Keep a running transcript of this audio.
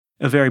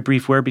A very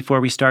brief word before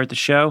we start the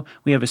show.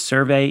 We have a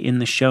survey in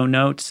the show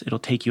notes. It'll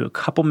take you a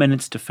couple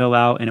minutes to fill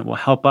out, and it will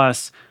help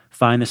us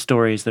find the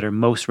stories that are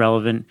most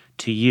relevant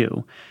to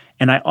you.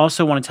 And I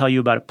also want to tell you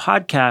about a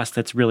podcast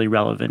that's really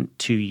relevant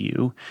to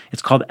you.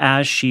 It's called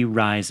As She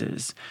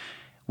Rises.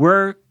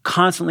 We're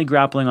constantly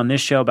grappling on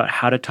this show about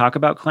how to talk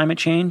about climate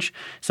change.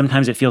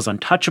 Sometimes it feels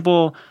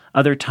untouchable.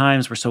 Other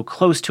times we're so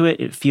close to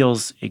it, it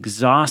feels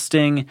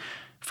exhausting.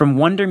 From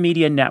Wonder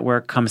Media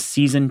Network comes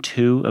Season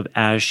 2 of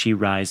As She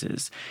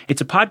Rises.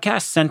 It's a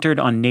podcast centered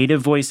on Native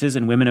voices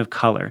and women of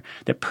color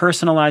that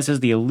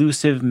personalizes the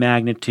elusive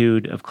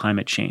magnitude of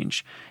climate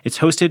change. It's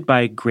hosted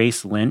by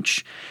Grace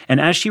Lynch, and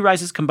As She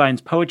Rises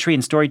combines poetry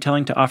and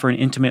storytelling to offer an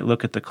intimate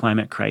look at the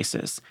climate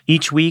crisis.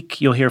 Each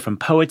week, you'll hear from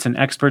poets and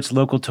experts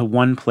local to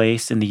one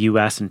place in the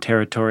U.S. and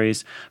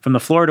territories, from the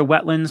Florida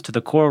wetlands to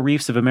the coral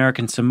reefs of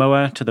American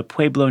Samoa to the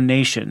Pueblo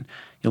Nation.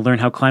 You'll learn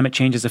how climate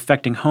change is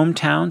affecting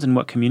hometowns and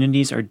what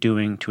communities are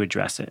doing to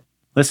address it.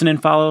 Listen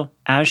and follow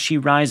As She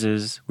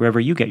Rises wherever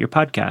you get your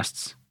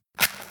podcasts.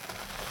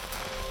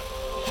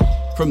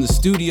 From the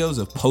studios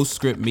of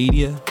Postscript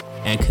Media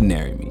and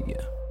Canary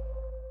Media.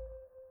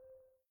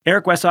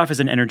 Eric Westhoff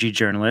is an energy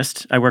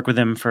journalist. I worked with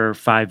him for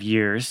 5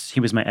 years. He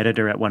was my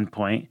editor at one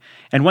point.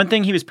 And one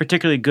thing he was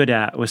particularly good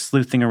at was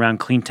sleuthing around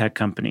clean tech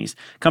companies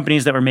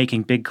that were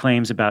making big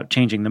claims about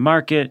changing the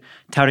market,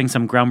 touting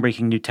some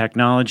groundbreaking new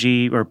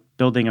technology, or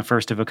building a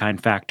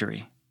first-of-a-kind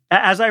factory.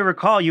 As I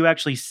recall, you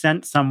actually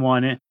sent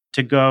someone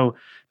to go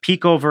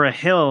peek over a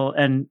hill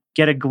and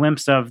get a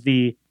glimpse of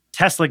the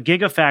Tesla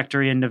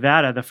Gigafactory in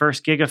Nevada, the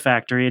first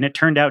Gigafactory, and it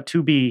turned out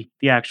to be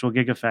the actual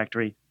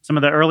Gigafactory. Some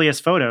of the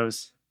earliest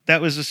photos. That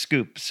was a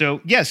scoop.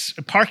 So yes,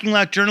 parking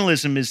lot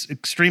journalism is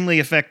extremely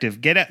effective.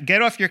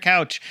 Get off your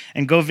couch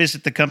and go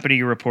visit the company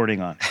you're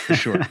reporting on, for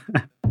sure.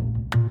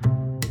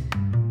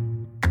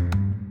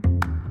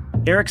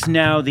 Eric's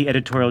now the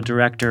editorial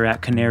director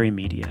at Canary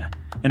Media.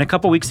 And a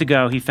couple weeks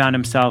ago, he found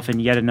himself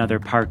in yet another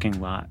parking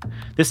lot.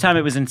 This time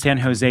it was in San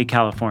Jose,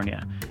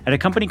 California, at a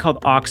company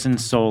called Auxin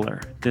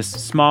Solar, this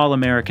small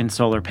American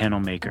solar panel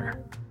maker.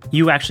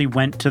 You actually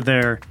went to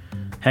their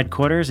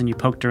headquarters and you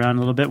poked around a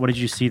little bit. What did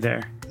you see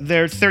there?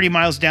 They're 30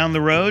 miles down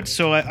the road,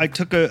 so I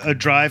took a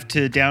drive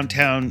to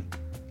downtown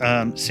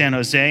San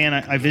Jose, and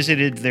I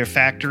visited their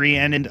factory,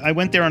 and I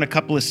went there on a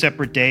couple of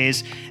separate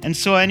days and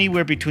saw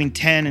anywhere between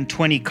 10 and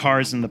 20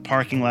 cars in the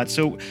parking lot.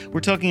 So we're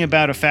talking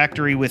about a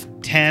factory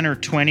with 10 or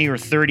 20 or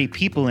 30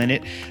 people in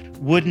it,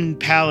 wooden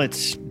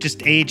pallets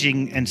just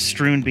aging and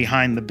strewn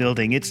behind the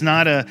building. It's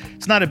not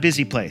a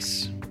busy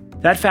place.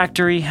 That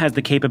factory has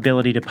the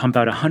capability to pump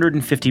out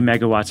 150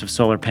 megawatts of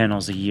solar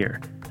panels a year.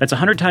 That's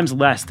 100 times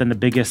less than the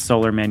biggest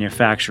solar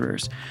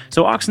manufacturers.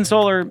 So Auxin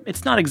Solar,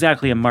 it's not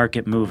exactly a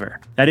market mover.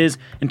 That is,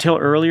 until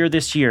earlier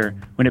this year,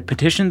 when it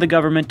petitioned the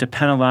government to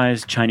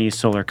penalize Chinese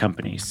solar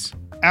companies.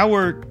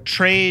 Our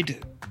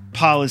trade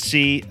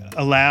policy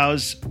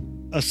allows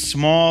a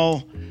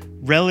small,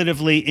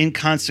 relatively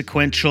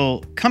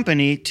inconsequential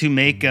company to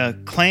make a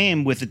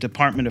claim with the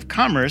Department of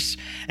Commerce.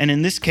 And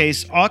in this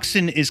case,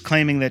 Auxin is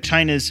claiming that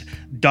China's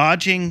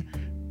dodging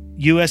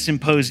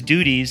U.S.-imposed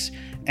duties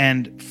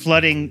and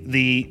flooding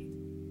the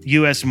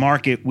U.S.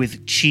 market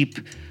with cheap,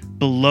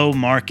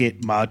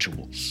 below-market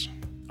modules.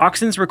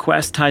 Auxin's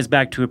request ties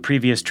back to a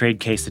previous trade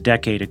case a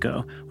decade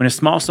ago, when a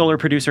small solar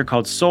producer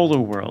called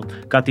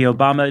SolarWorld got the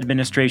Obama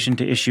administration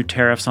to issue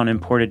tariffs on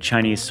imported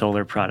Chinese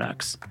solar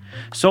products.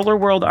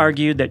 SolarWorld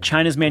argued that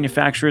China's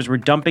manufacturers were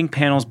dumping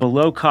panels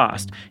below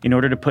cost in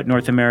order to put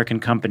North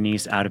American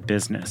companies out of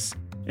business.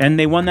 And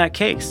they won that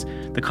case.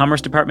 The Commerce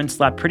Department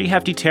slapped pretty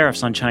hefty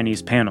tariffs on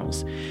Chinese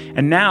panels.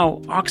 And now,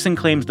 Auxin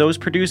claims those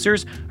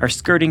producers are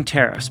skirting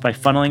tariffs by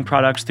funneling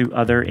products through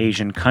other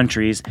Asian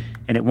countries,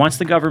 and it wants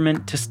the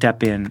government to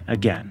step in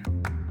again.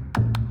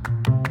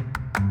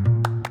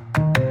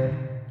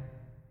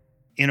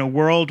 In a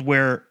world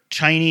where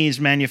Chinese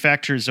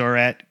manufacturers are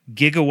at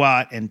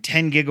gigawatt and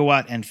 10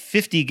 gigawatt and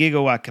 50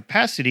 gigawatt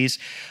capacities,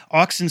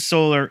 Auxin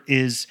Solar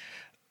is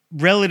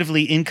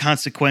relatively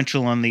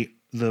inconsequential on the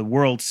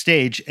world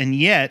stage, and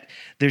yet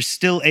they're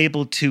still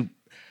able to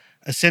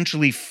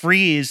essentially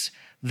freeze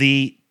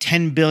the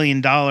 $10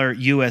 billion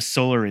U.S.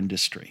 solar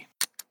industry.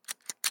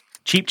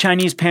 Cheap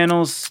Chinese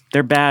panels,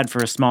 they're bad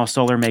for a small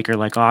solar maker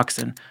like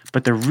Auxin,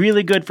 but they're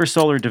really good for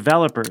solar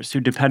developers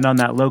who depend on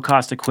that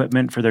low-cost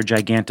equipment for their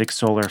gigantic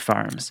solar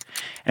farms.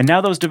 And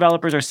now those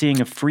developers are seeing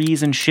a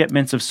freeze in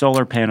shipments of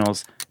solar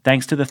panels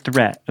thanks to the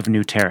threat of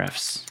new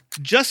tariffs.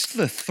 Just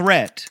the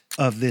threat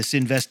of this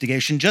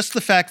investigation, just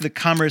the fact that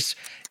Commerce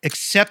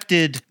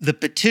accepted the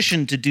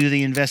petition to do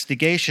the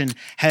investigation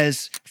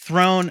has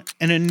thrown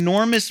an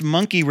enormous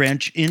monkey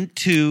wrench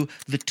into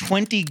the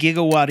 20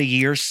 gigawatt a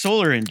year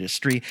solar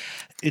industry.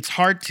 It's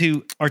hard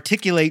to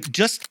articulate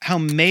just how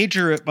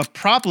major a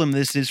problem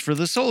this is for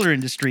the solar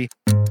industry.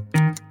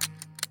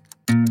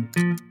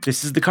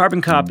 This is The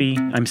Carbon Copy.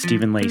 I'm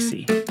Stephen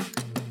Lacey.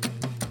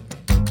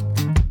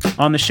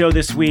 On the show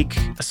this week,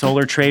 a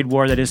solar trade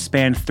war that has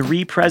spanned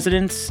 3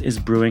 presidents is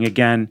brewing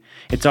again.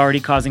 It's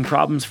already causing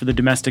problems for the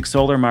domestic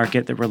solar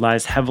market that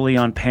relies heavily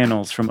on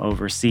panels from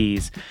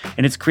overseas.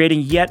 And it's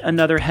creating yet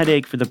another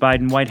headache for the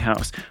Biden White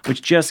House,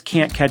 which just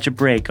can't catch a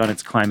break on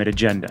its climate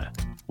agenda.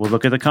 We'll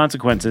look at the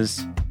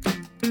consequences.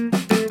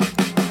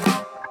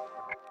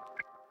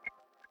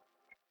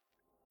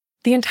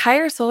 The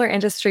entire solar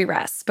industry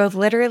rests, both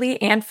literally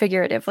and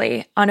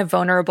figuratively, on a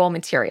vulnerable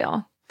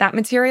material. That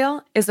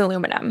material is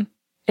aluminum.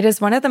 It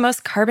is one of the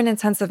most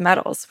carbon-intensive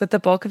metals, with the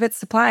bulk of its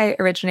supply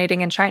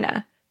originating in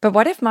China. But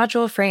what if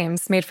module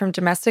frames made from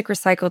domestic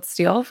recycled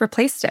steel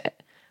replaced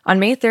it? On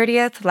May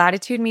 30th,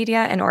 Latitude Media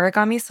and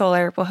Origami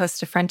Solar will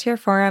host a Frontier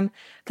Forum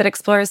that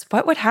explores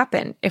what would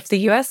happen if the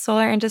U.S.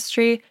 solar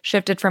industry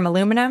shifted from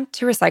aluminum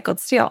to recycled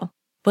steel.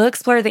 We'll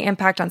explore the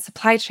impact on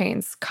supply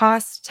chains,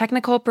 costs,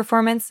 technical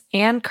performance,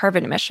 and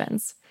carbon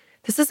emissions.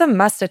 This is a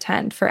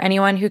must-attend for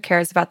anyone who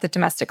cares about the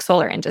domestic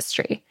solar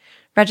industry.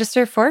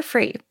 Register for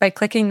free by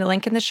clicking the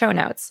link in the show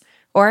notes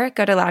or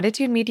go to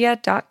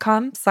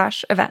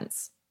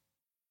latitudemedia.com/events.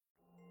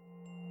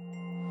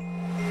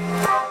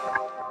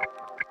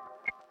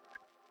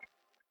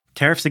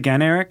 Tariffs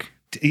again, Eric?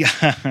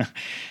 Yeah.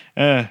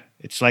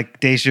 It's like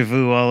deja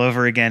vu all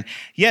over again.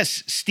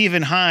 Yes,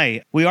 Stephen,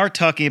 hi. We are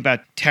talking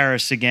about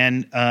tariffs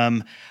again.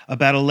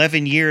 About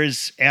 11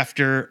 years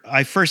after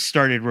I first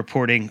started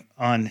reporting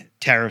on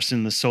tariffs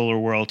in the solar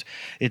world.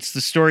 It's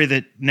the story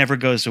that never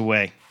goes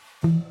away.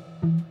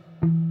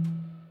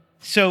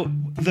 So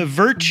the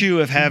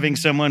virtue of having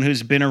someone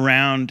who's been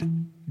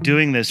around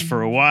doing this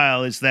for a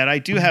while is that I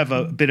do have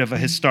a bit of a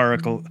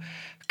historical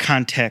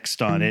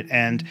context on it,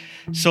 and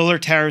solar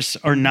tariffs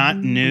are not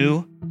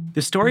new.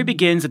 The story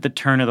begins at the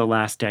turn of the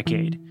last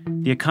decade.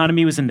 The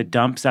economy was in the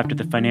dumps after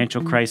the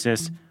financial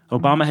crisis.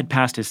 Obama had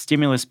passed his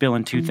stimulus bill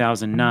in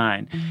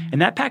 2009,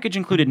 and that package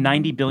included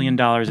 $90 billion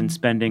in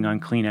spending on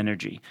clean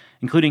energy,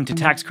 including to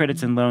tax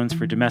credits and loans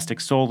for domestic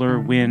solar,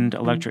 wind,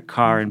 electric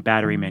car, and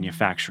battery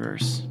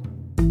manufacturers.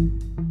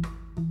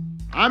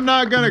 I'm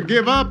not going to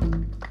give up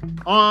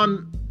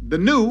on the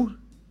new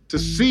to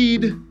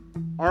cede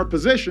our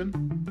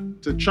position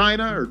to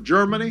China or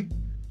Germany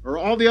or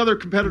all the other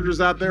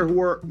competitors out there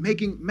who are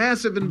making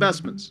massive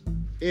investments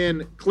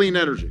in clean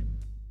energy.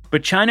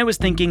 But China was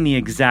thinking the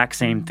exact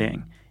same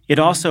thing. It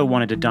also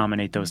wanted to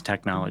dominate those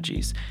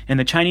technologies, and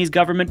the Chinese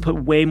government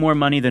put way more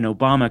money than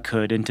Obama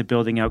could into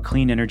building out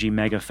clean energy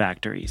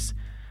megafactories.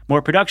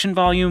 More production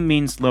volume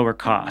means lower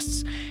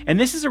costs. And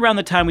this is around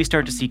the time we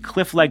start to see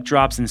cliff-like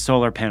drops in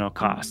solar panel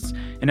costs.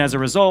 And as a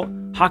result,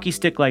 hockey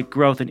stick-like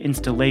growth and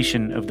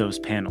installation of those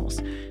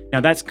panels. Now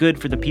that's good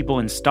for the people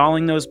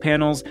installing those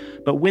panels,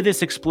 but with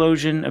this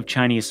explosion of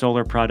Chinese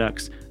solar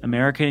products,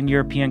 American and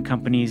European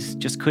companies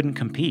just couldn't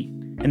compete.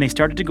 And they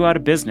started to go out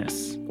of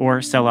business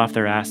or sell off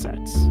their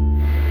assets.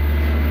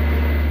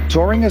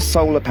 Touring a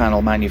solar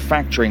panel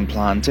manufacturing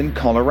plant in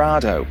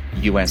Colorado,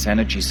 U.S.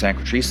 Energy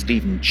Secretary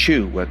Stephen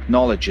Chu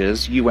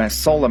acknowledges U.S.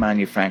 solar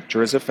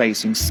manufacturers are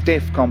facing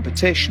stiff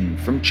competition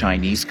from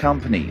Chinese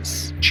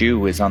companies.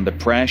 Chu is under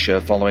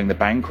pressure following the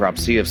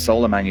bankruptcy of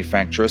solar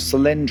manufacturer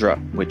Solyndra,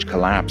 which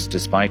collapsed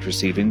despite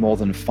receiving more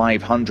than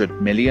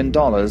 $500 million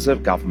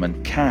of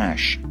government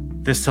cash.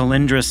 The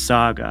Solyndra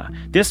saga.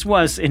 This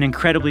was an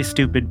incredibly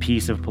stupid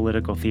piece of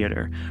political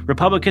theater.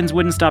 Republicans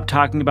wouldn't stop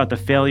talking about the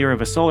failure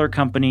of a solar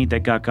company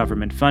that got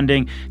government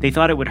funding. They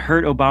thought it would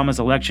hurt Obama's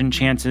election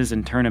chances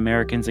and turn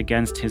Americans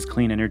against his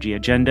clean energy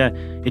agenda.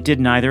 It did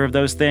neither of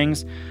those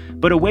things.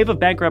 But a wave of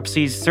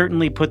bankruptcies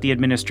certainly put the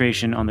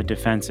administration on the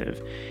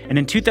defensive. And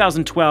in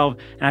 2012,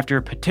 after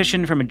a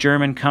petition from a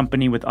German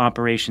company with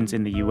operations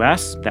in the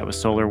US, that was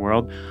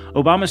SolarWorld,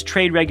 Obama's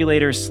trade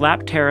regulators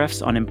slapped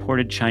tariffs on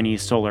imported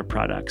Chinese solar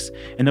products.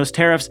 And those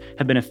tariffs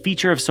have been a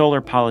feature of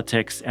solar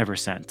politics ever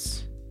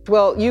since.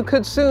 Well, you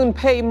could soon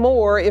pay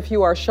more if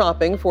you are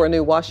shopping for a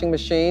new washing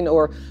machine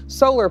or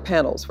solar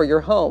panels for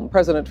your home.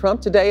 President Trump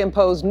today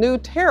imposed new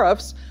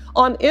tariffs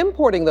on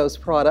importing those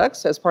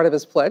products as part of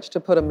his pledge to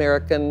put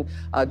American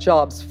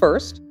jobs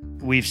first.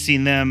 We've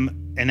seen them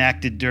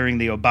enacted during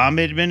the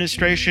Obama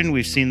administration,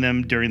 we've seen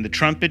them during the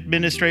Trump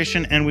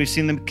administration, and we've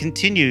seen them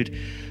continued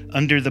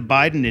under the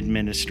Biden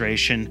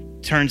administration.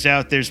 Turns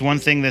out there's one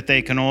thing that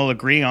they can all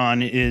agree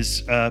on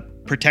is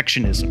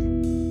protectionism.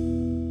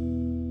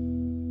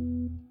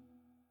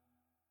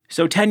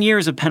 So 10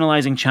 years of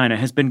penalizing China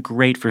has been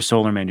great for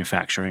solar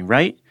manufacturing,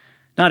 right?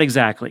 Not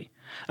exactly.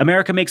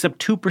 America makes up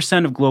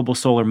 2% of global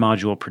solar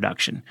module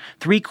production.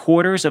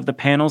 3/4 of the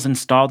panels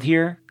installed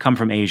here come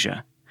from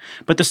Asia.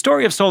 But the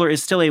story of solar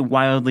is still a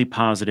wildly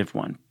positive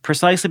one,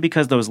 precisely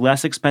because those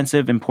less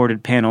expensive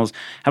imported panels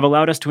have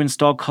allowed us to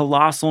install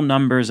colossal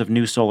numbers of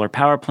new solar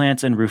power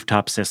plants and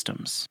rooftop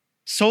systems.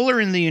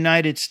 Solar in the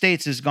United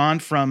States has gone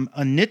from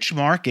a niche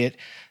market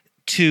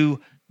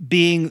to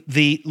being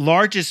the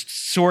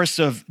largest source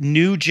of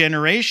new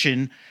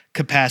generation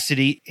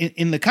capacity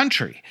in the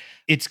country.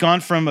 It's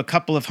gone from a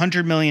couple of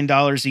 $100 million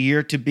a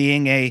year to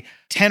being a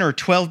 $10 or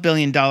 $12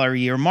 billion a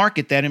year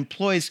market that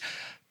employs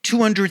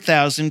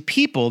 200,000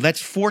 people.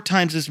 That's 4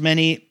 times as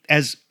many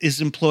as is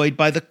employed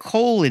by the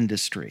coal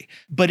industry.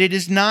 But it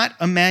is not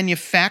a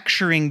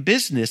manufacturing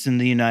business in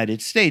the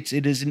United States.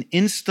 It is an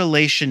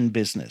installation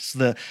business.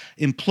 The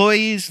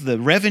employees, the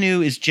revenue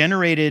is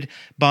generated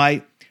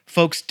by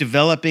folks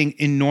developing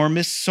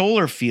enormous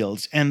solar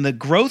fields. And the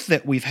growth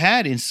that we've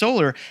had in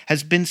solar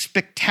has been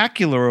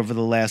spectacular over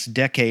the last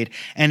decade.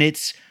 And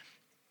it's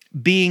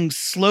being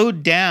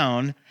slowed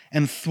down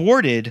and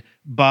thwarted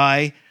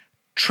by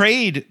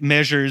trade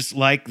measures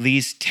like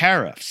these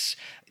tariffs.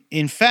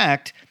 In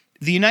fact,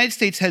 the United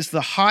States has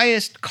the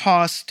highest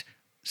cost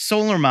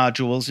solar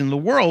modules in the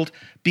world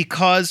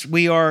because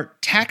we are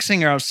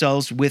taxing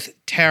ourselves with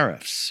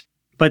tariffs.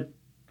 But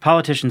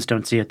politicians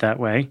don't see it that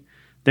way.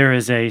 There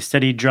is a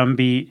steady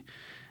drumbeat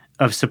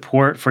of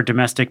support for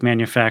domestic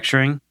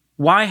manufacturing.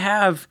 Why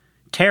have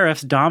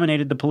tariffs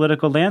dominated the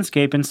political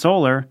landscape in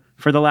solar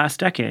for the last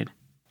decade?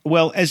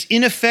 Well, as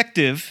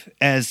ineffective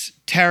as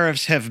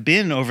tariffs have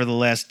been over the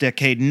last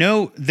decade,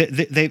 no,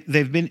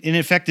 they've been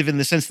ineffective in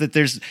the sense that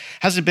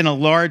hasn't been a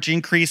large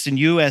increase in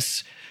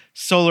U.S.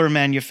 solar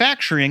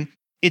manufacturing.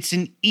 It's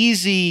an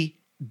easy,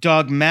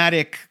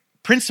 dogmatic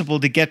principle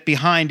to get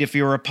behind if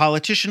you're a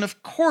politician.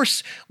 Of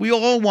course, we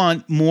all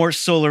want more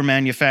solar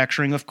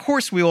manufacturing. Of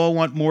course, we all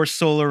want more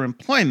solar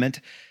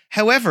employment.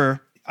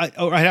 However,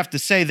 I have to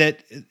say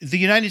that the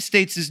United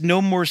States is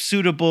no more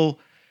suitable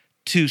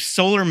to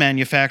solar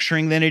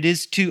manufacturing than it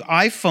is to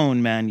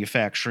iPhone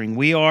manufacturing.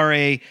 We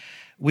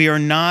are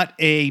not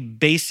a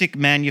basic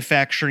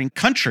manufacturing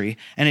country,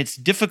 and it's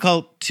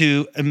difficult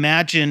to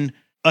imagine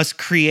us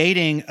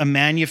creating a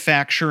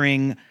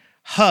manufacturing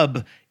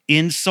hub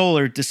in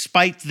solar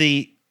despite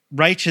the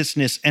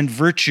righteousness and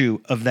virtue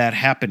of that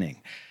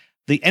happening.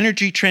 The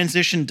energy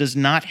transition does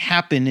not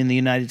happen in the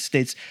United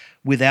States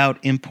without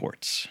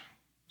imports.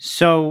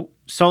 So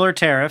solar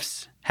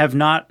tariffs have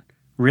not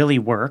really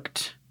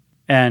worked,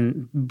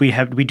 and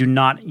we do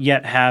not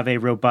yet have a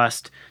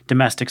robust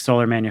domestic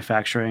solar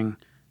manufacturing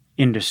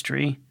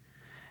industry.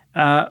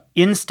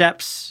 In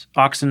steps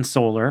Auxin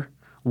Solar.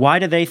 Why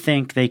do they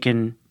think they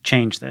can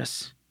change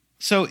this?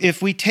 So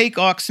if we take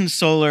Auxin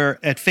Solar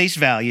at face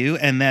value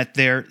and that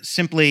they're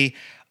simply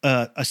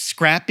a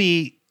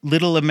scrappy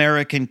little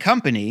American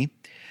company,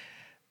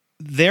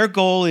 their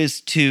goal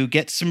is to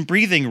get some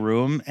breathing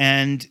room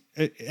and,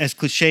 as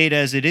cliched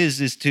as it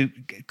is to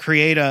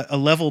create a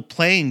level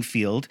playing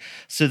field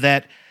so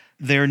that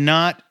they're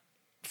not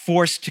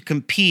forced to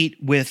compete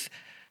with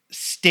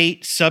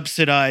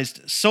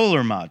state-subsidized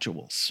solar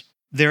modules.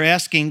 They're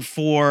asking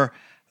for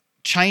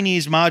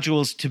Chinese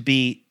modules to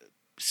be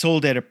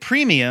sold at a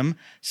premium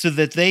so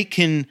that they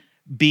can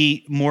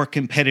be more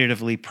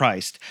competitively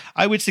priced.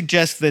 I would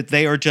suggest that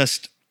they are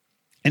just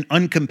an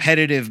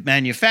uncompetitive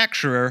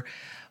manufacturer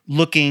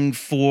looking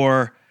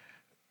for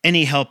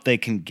any help they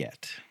can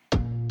get.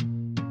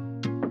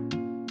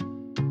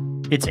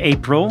 It's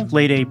April,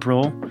 late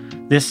April.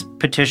 This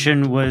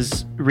petition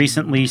was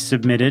recently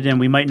submitted, and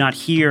we might not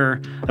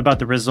hear about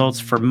the results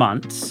for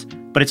months,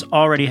 but it's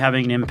already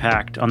having an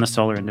impact on the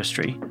solar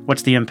industry.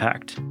 What's the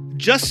impact?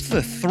 Just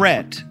the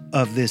threat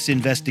of this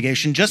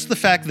investigation, just the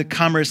fact that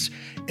Commerce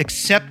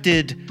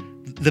accepted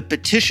the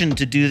petition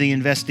to do the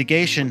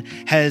investigation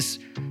has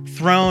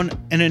thrown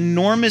an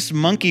enormous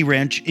monkey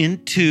wrench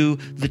into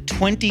the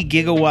 20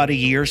 gigawatt a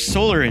year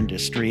solar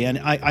industry. And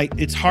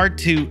it's hard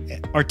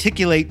to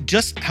articulate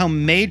just how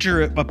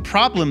major a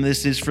problem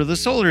this is for the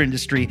solar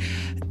industry.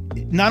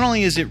 Not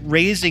only is it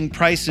raising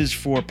prices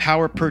for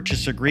power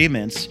purchase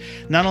agreements,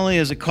 not only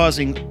is it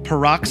causing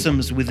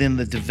paroxysms within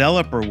the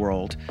developer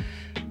world,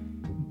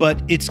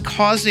 but it's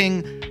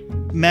causing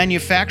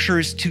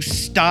manufacturers to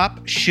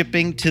stop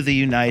shipping to the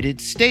United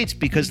States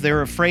because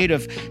they're afraid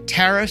of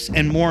tariffs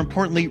and, more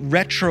importantly,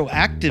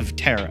 retroactive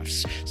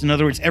tariffs. So in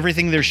other words,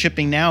 everything they're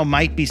shipping now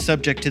might be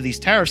subject to these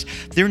tariffs.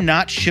 They're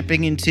not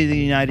shipping into the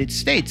United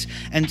States.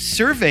 And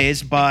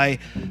surveys by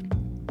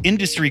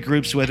industry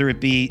groups, whether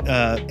it be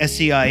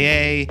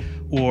SEIA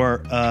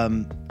or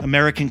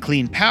American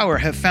Clean Power,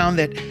 have found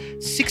that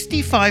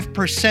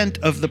 65%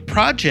 of the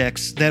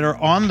projects that are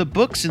on the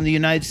books in the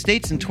United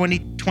States in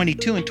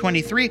 2022 and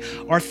 23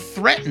 are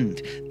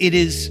threatened. It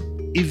is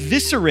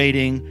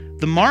eviscerating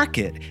the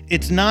market.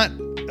 It's not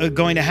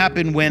going to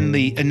happen when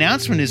the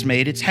announcement is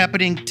made. It's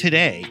happening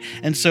today.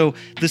 And so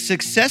the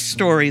success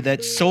story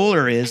that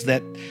solar is,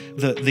 that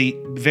the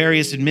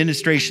various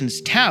administrations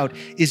tout,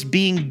 is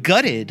being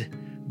gutted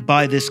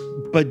by this,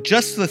 but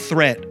just the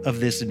threat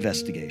of this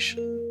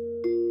investigation.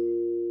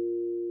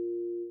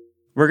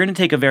 We're going to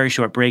take a very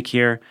short break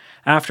here.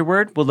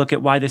 Afterward, we'll look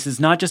at why this is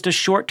not just a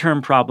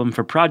short-term problem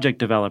for project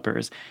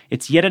developers.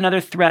 It's yet another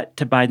threat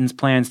to Biden's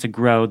plans to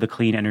grow the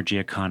clean energy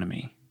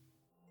economy.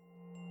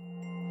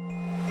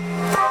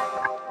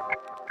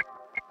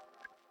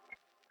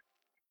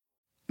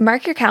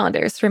 Mark your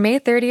calendars for May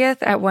 30th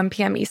at 1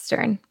 p.m.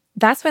 Eastern.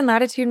 That's when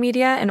Latitude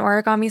Media and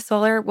Origami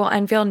Solar will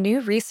unveil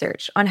new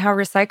research on how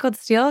recycled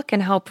steel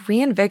can help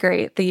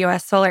reinvigorate the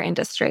U.S. solar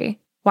industry.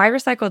 Why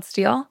recycled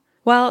steel?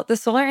 Well, the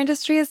solar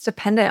industry is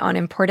dependent on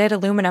imported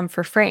aluminum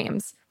for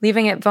frames,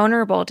 leaving it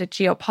vulnerable to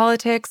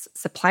geopolitics,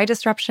 supply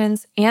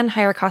disruptions, and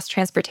higher cost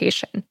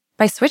transportation.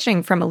 By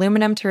switching from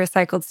aluminum to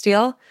recycled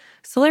steel,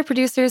 solar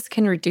producers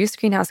can reduce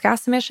greenhouse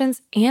gas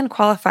emissions and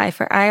qualify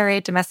for IRA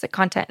domestic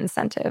content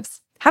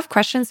incentives. Have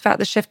questions about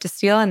the shift to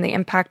steel and the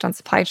impact on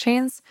supply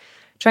chains?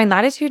 Join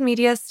Latitude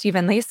Media's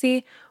Stephen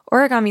Lacey,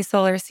 Origami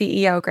Solar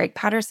CEO Greg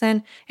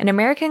Patterson, and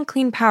American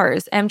Clean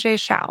Power's MJ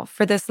Shao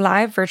for this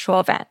live virtual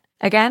event.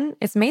 Again,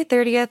 it's May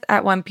 30th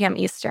at 1 p.m.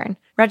 Eastern.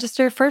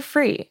 Register for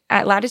free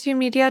at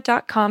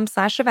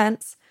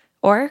latitudemedia.com/events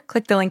or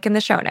click the link in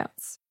the show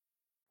notes.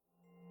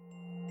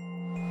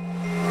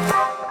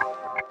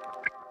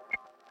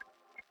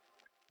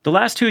 The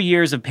last 2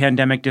 years of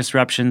pandemic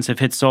disruptions have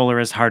hit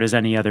solar as hard as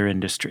any other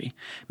industry.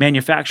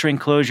 Manufacturing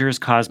closures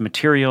caused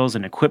materials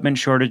and equipment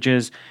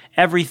shortages.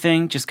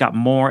 Everything just got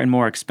more and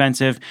more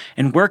expensive,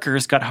 and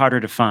workers got harder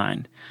to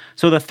find.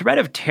 So the threat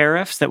of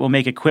tariffs that will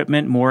make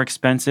equipment more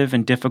expensive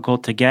and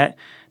difficult to get,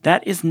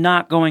 that is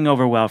not going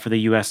over well for the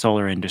U.S.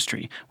 solar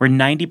industry, where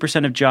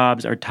 90% of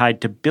jobs are tied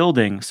to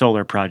building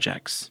solar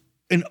projects.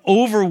 An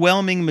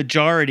overwhelming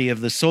majority of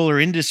the solar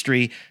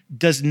industry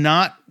does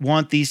not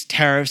want these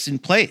tariffs in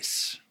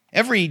place.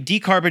 Every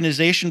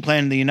decarbonization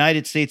plan in the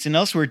United States and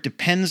elsewhere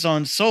depends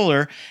on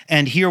solar,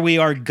 and here we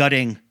are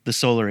gutting the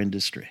solar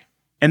industry.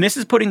 And this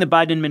is putting the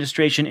Biden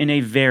administration in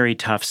a very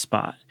tough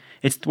spot.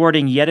 It's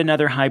thwarting yet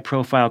another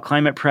high-profile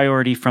climate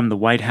priority from the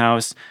White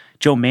House.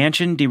 Joe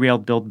Manchin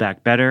derailed Build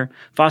Back Better.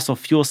 Fossil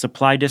fuel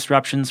supply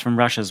disruptions from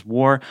Russia's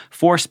war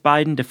forced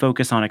Biden to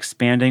focus on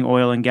expanding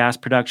oil and gas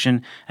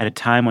production at a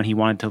time when he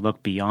wanted to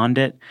look beyond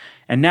it.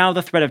 And now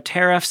the threat of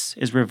tariffs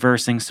is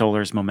reversing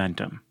solar's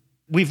momentum.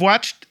 We've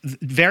watched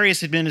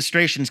various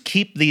administrations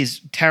keep these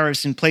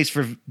tariffs in place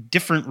for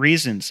different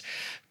reasons.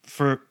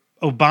 For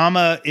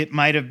Obama, it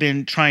might have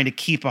been trying to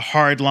keep a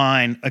hard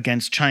line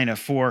against China.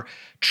 For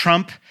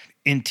Trump,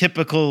 in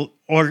typical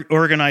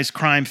organized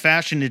crime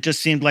fashion, it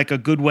just seemed like a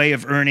good way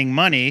of earning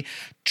money,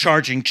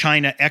 charging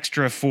China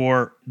extra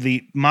for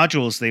the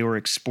modules they were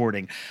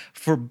exporting.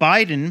 For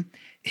Biden,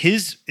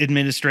 his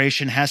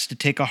administration has to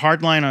take a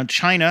hard line on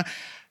China,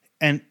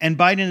 and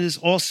Biden is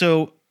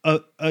also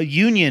a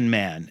union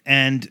man,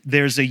 and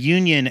there's a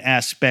union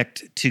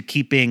aspect to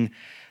keeping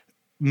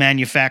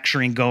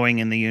manufacturing going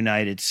in the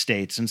United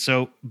States. And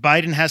so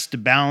Biden has to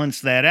balance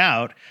that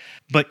out,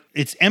 but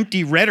it's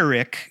empty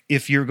rhetoric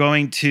if you're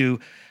going to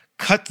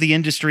cut the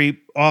industry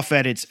off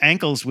at its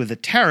ankles with a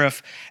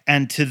tariff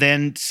and to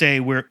then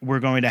say we're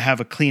going to have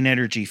a clean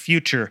energy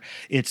future.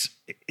 It's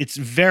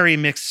very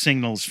mixed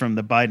signals from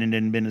the Biden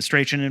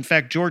administration. In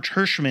fact, George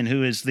Hirschman,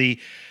 who is the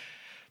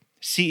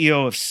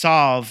CEO of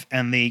Solve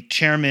and the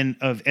chairman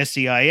of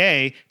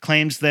SEIA,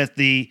 claims that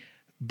the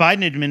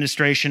Biden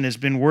administration has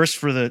been worse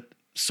for the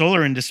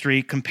solar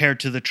industry compared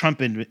to the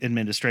Trump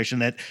administration,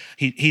 that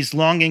he's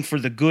longing for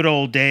the good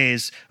old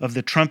days of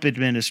the Trump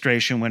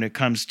administration when it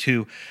comes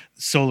to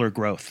solar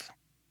growth.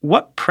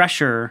 What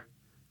pressure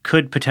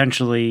could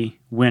potentially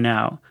win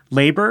out?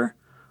 Labor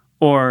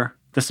or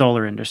the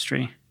solar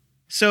industry?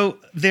 So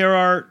there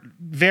are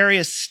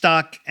various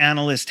stock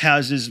analyst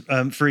houses,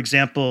 for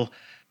example,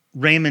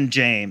 Raymond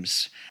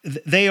James.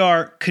 They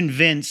are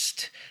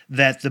convinced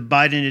that the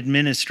Biden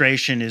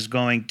administration is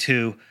going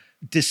to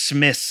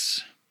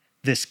dismiss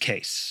this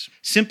case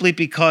simply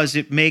because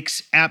it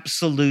makes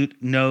absolute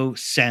no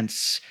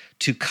sense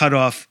to cut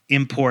off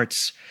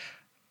imports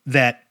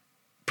that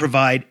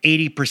provide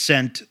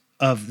 80%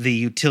 of the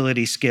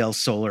utility scale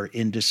solar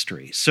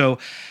industry. So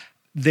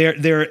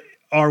there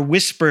are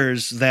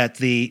whispers that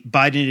the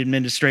Biden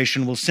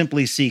administration will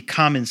simply see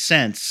common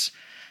sense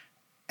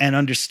and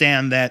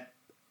understand that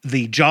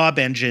the job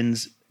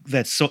engines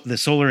that the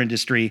solar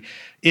industry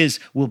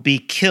will be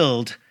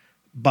killed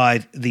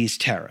by these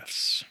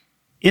tariffs.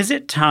 Is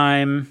it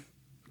time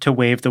to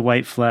wave the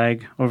white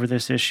flag over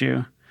this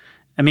issue?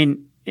 I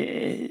mean,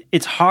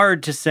 it's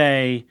hard to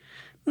say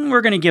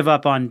we're going to give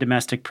up on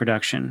domestic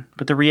production,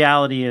 but the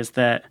reality is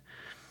that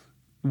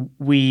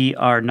we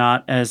are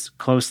not as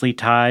closely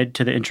tied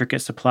to the intricate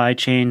supply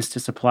chains to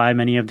supply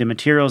many of the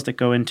materials that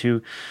go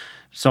into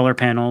solar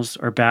panels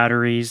or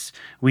batteries.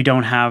 We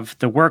don't have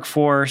the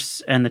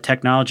workforce and the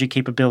technology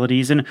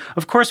capabilities. And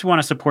of course, we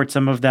want to support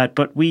some of that,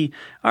 but we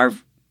are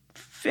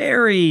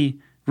very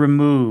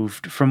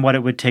removed from what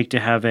it would take to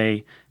have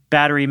a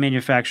battery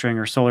manufacturing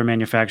or solar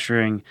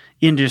manufacturing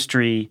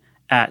industry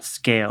at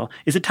scale.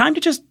 Is it time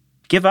to just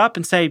give up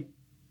and say,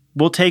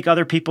 we'll take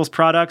other people's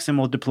products and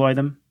we'll deploy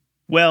them?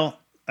 Well,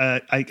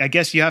 I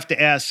guess you have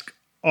to ask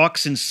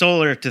Auxin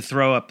Solar to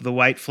throw up the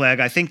white flag.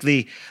 I think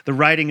the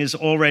writing is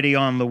already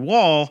on the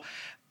wall.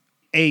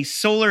 A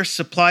solar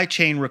supply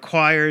chain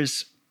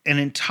requires an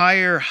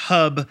entire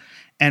hub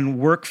and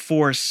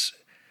workforce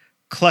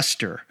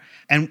cluster.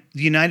 And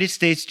the United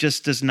States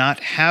just does not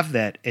have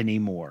that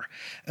anymore.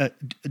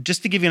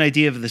 Just to give you an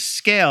idea of the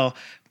scale,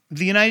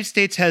 the United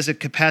States has a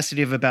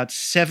capacity of about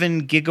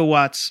 7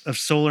 gigawatts of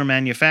solar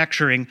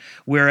manufacturing,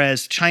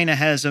 whereas China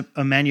has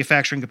a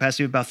manufacturing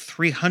capacity of about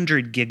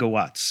 300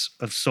 gigawatts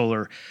of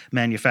solar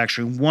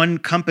manufacturing. One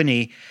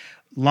company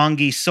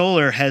LONGi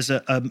Solar has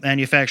a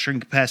manufacturing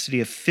capacity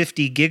of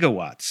 50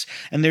 gigawatts.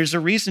 And there's a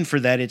reason for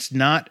that. It's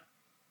not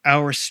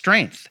our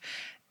strength.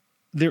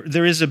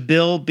 There is a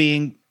bill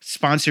being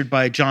sponsored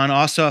by John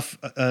Ossoff,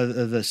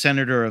 the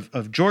senator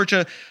of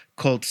Georgia,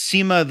 called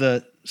SEMA,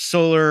 the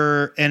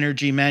Solar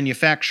Energy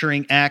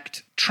Manufacturing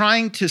Act,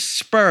 trying to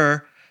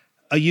spur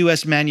a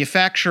U.S.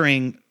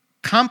 manufacturing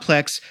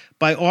complex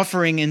by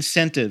offering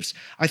incentives.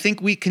 I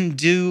think we can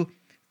do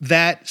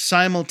that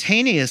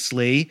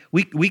simultaneously.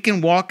 We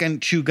can walk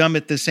and chew gum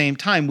at the same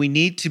time. We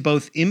need to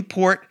both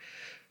import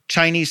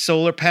Chinese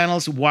solar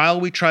panels while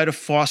we try to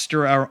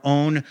foster our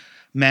own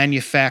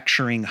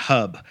manufacturing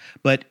hub.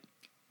 But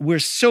we're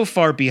so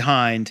far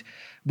behind.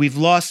 We've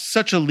lost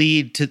such a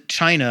lead to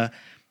China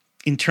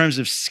in terms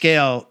of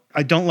scale.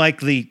 I don't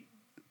like the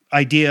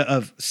idea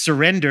of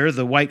surrender,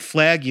 the white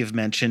flag you've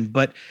mentioned,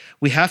 but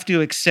we have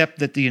to accept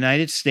that the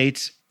United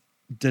States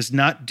does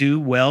not do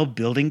well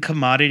building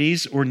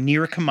commodities or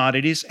near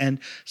commodities, and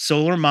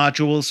solar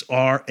modules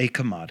are a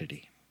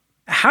commodity.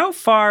 How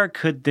far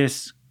could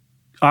this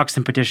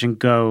Auxin petition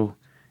go,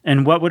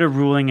 and what would a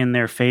ruling in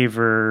their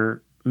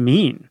favor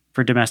mean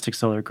for domestic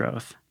solar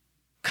growth?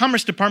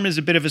 Commerce Department is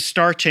a bit of a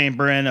star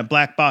chamber and a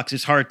black box.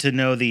 It's hard to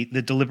know the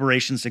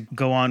deliberations that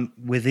go on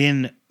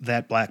within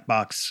that black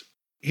box.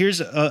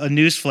 Here's a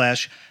news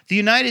flash. The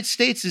United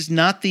States is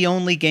not the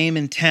only game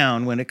in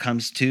town when it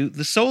comes to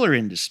the solar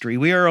industry.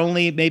 We are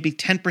only maybe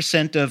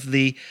 10% of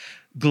the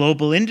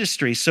global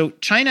industry. So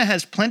China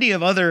has plenty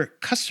of other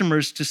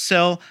customers to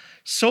sell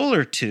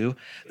solar to.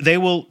 They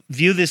will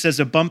view this as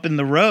a bump in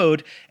the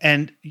road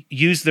and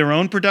use their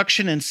own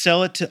production and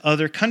sell it to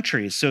other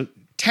countries. So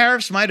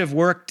tariffs might have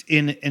worked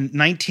in a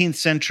 19th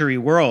century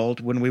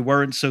world when we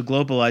weren't so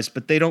globalized,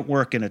 but they don't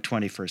work in a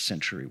 21st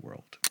century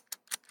world.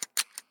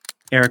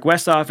 Eric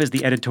Westhoff is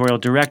the editorial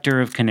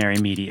director of Canary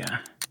Media.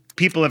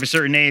 People of a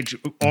certain age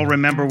all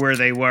remember where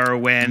they were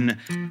when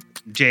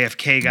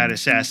JFK got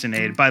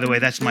assassinated. By the way,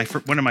 that's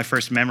one of my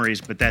first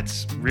memories, but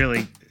that's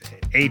really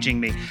aging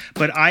me.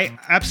 But I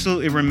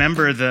absolutely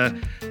remember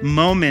the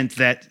moment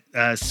that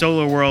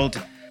SolarWorld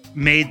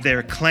made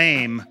their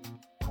claim.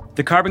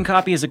 The Carbon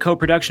Copy is a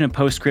co-production of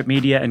Postscript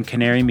Media and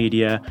Canary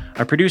Media.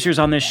 Our producers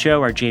on this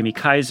show are Jamie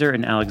Kaiser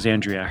and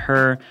Alexandria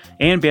Herr.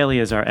 Ann Bailey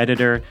is our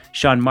editor.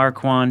 Sean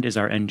Marquand is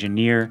our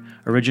engineer.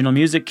 Original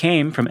music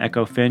came from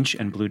Echo Finch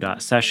and Blue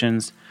Dot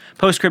Sessions.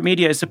 Postscript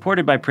Media is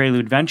supported by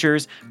Prelude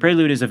Ventures.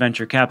 Prelude is a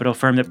venture capital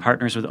firm that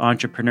partners with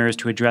entrepreneurs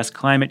to address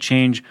climate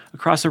change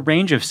across a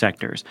range of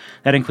sectors.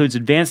 That includes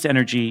advanced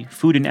energy,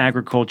 food and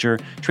agriculture,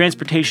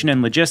 transportation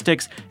and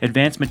logistics,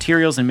 advanced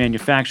materials and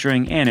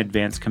manufacturing, and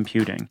advanced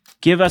computing.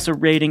 Give us a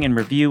rating and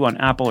review on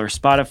Apple or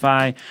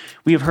Spotify.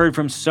 We have heard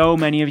from so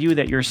many of you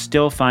that you're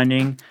still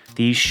finding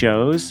these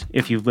shows.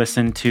 If you've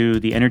listened to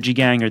The Energy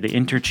Gang or The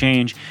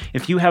Interchange,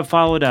 if you have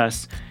followed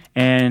us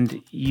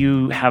and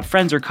you have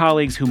friends or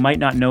colleagues who might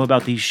not know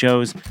about these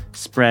shows,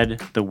 spread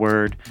the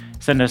word.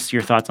 Send us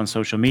your thoughts on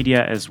social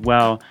media as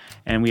well,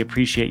 and we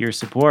appreciate your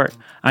support.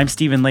 I'm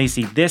Stephen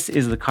Lacey. This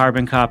is The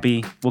Carbon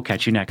Copy. We'll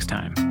catch you next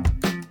time.